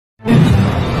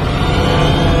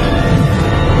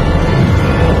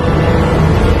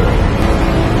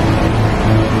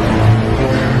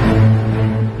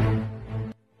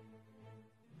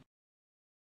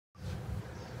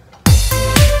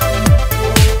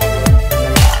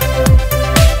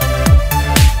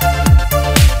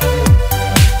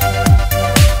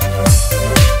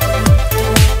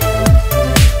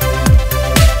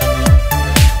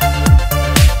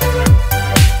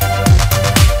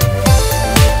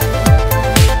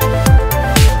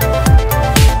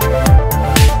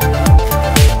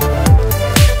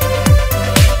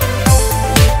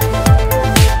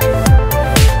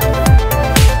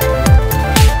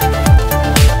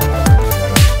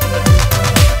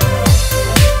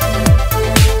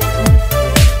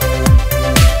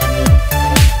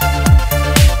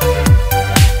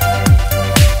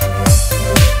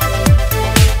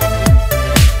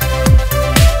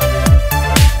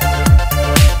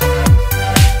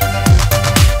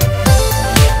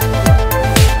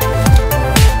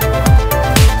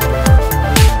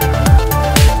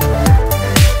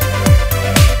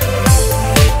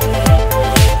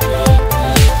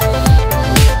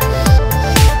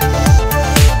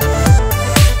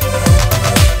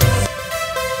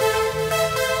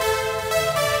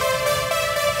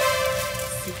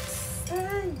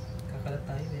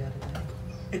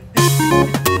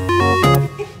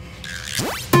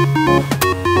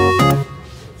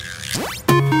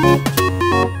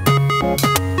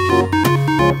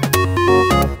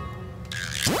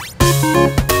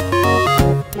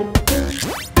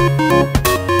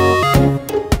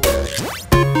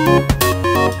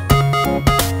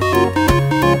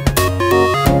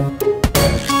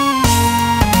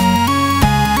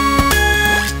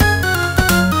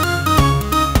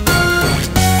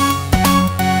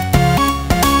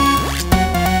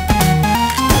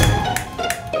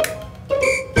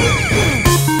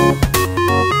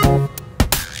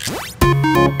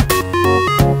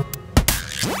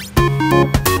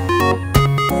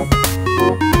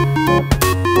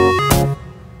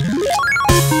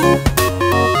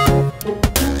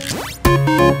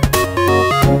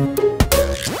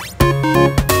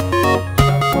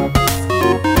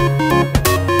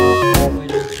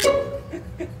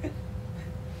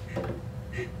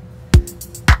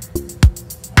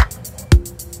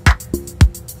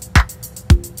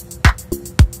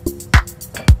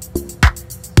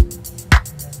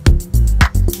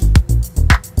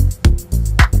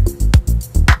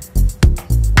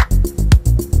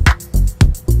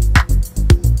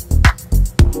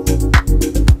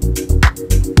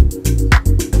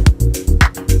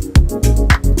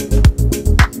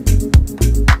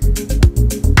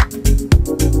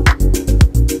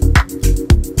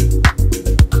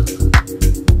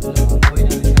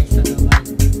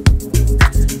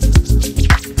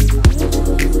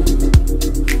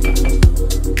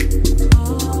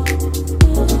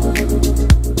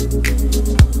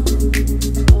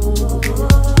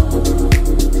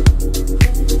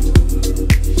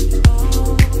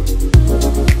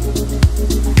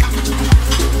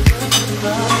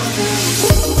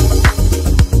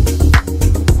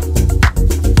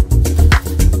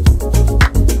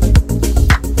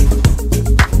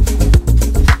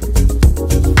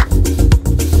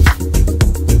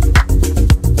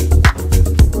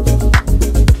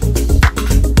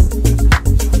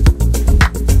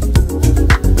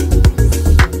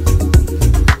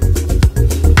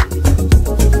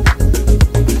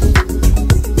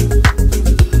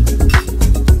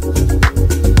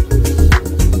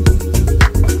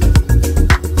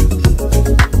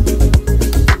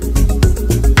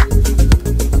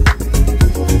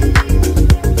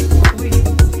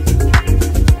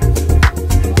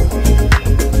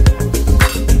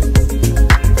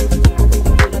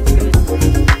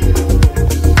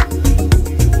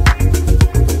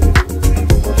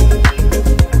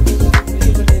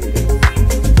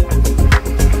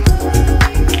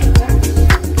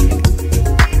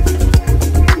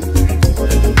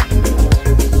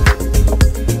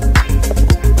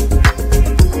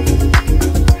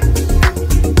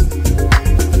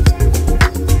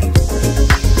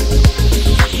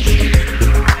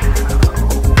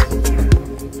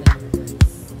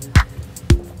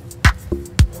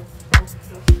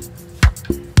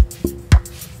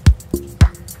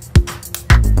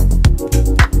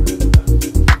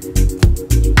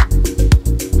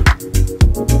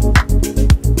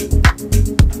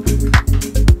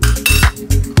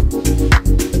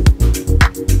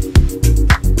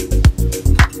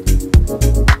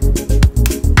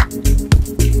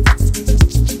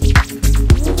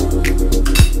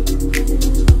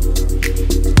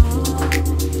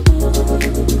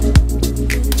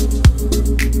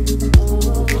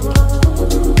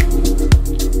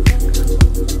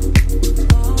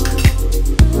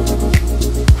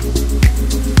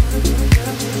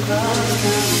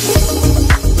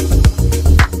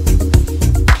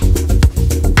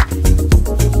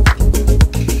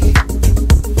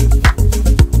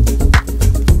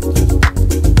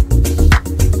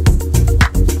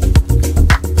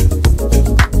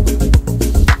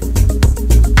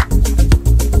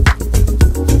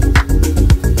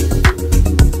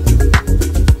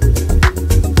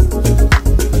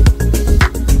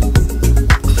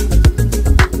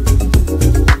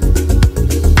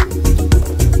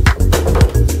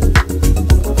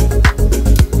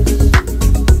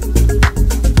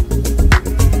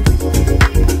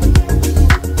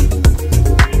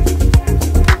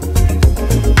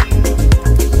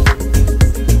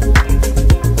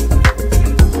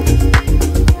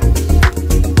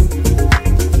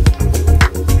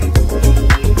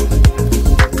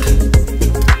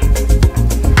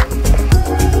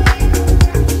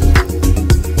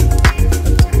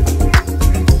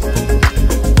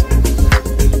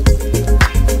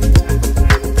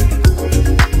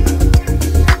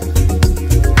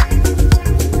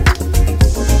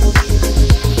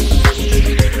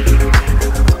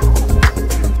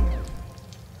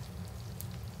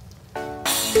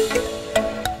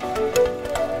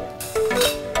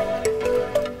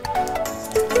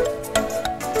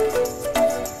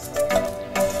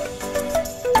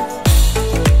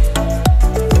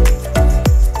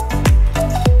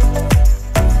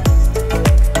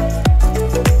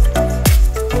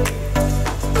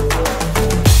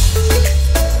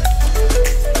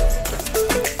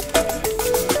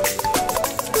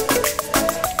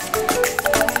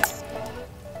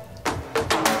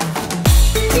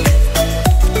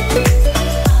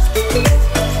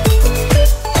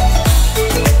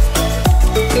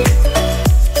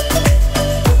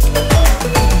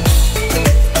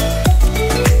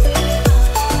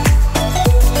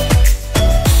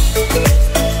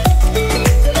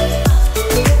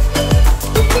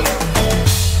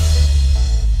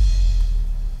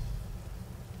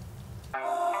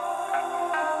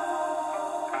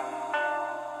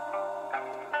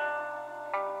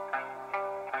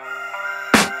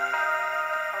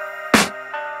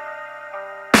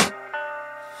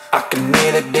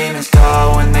feelings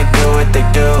go when they do what they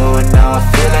do. And now I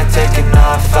feel like taking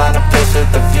off, find a place with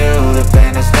a view. The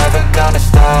pain is never gonna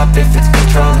stop if it's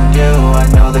controlling you. I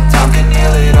know that time can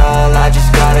heal it all, I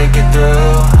just gotta get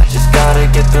through. I just gotta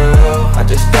get through, I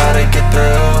just gotta get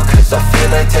through. Cause I feel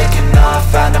like taking off,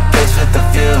 find a place with a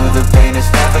view. The pain is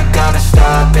never gonna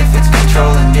stop if it's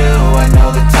controlling you. I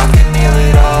know that time can heal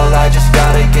it all, I just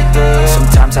gotta get through.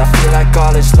 Sometimes I feel like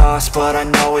all is lost, but I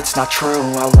know it's not true.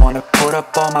 I wanna put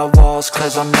up all my walls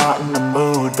cause I'm not in the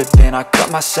mood, but then I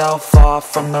cut myself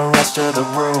off from the rest of the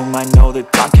room. I know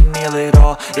that time can heal it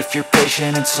all if you're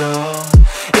patient and soon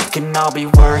it can all be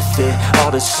worth it,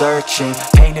 all the searching.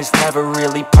 Pain is never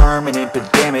really permanent,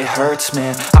 but damn it hurts,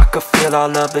 man. I could feel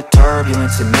all of the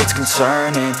turbulence and it's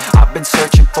concerning. I've been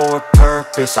searching for a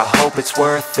purpose, I hope it's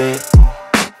worth it.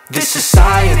 This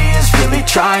society is really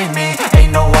trying me.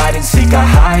 Ain't no hide and seek, I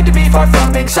hide to be far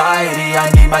from anxiety.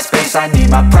 I need my space, I need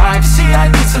my privacy.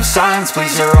 I need some silence,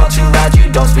 please, you're all too loud.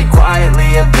 You don't speak quietly,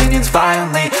 opinions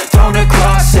violently thrown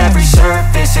across every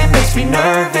surface. It makes me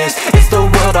nervous, is the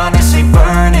world honestly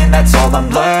burning? That's all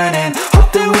I'm learning.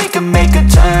 Hope that we can make a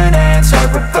turn and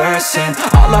start reversing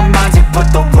all our minds and put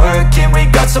the work in. We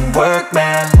got some work,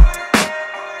 man.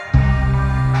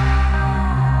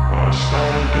 I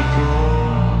started to do.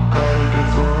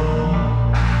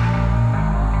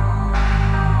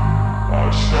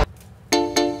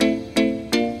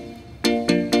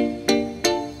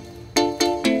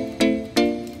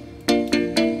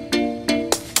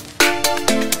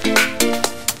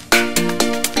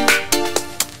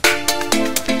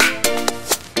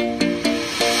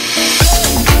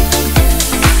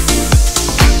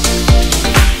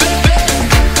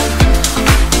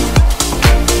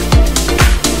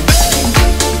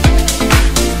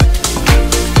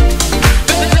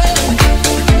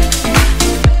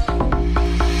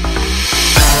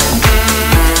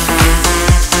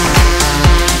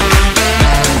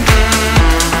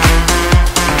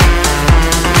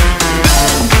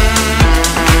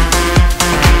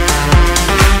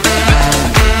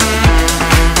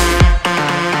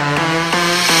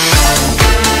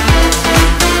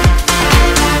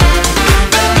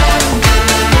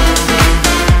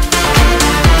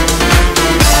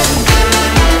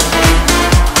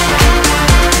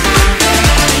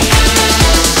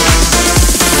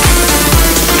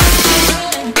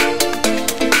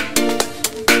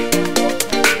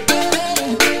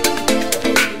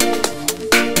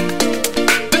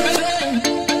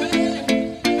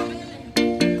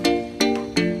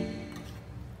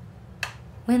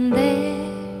 When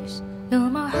there's no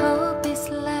more hope is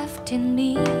left in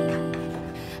me,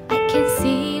 I can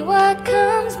see what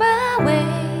comes my way,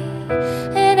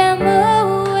 and I'm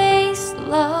always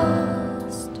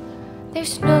lost.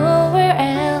 There's nowhere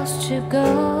else to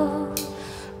go.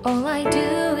 All I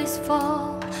do is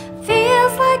fall.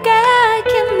 Feels like I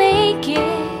can make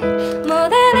it more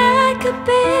than I could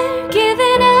bear.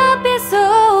 Giving up is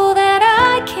all that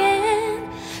I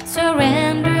can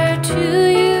surrender to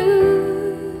you.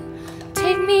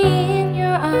 In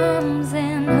your arms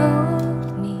and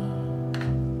hold me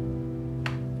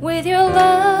with your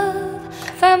love.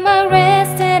 Find my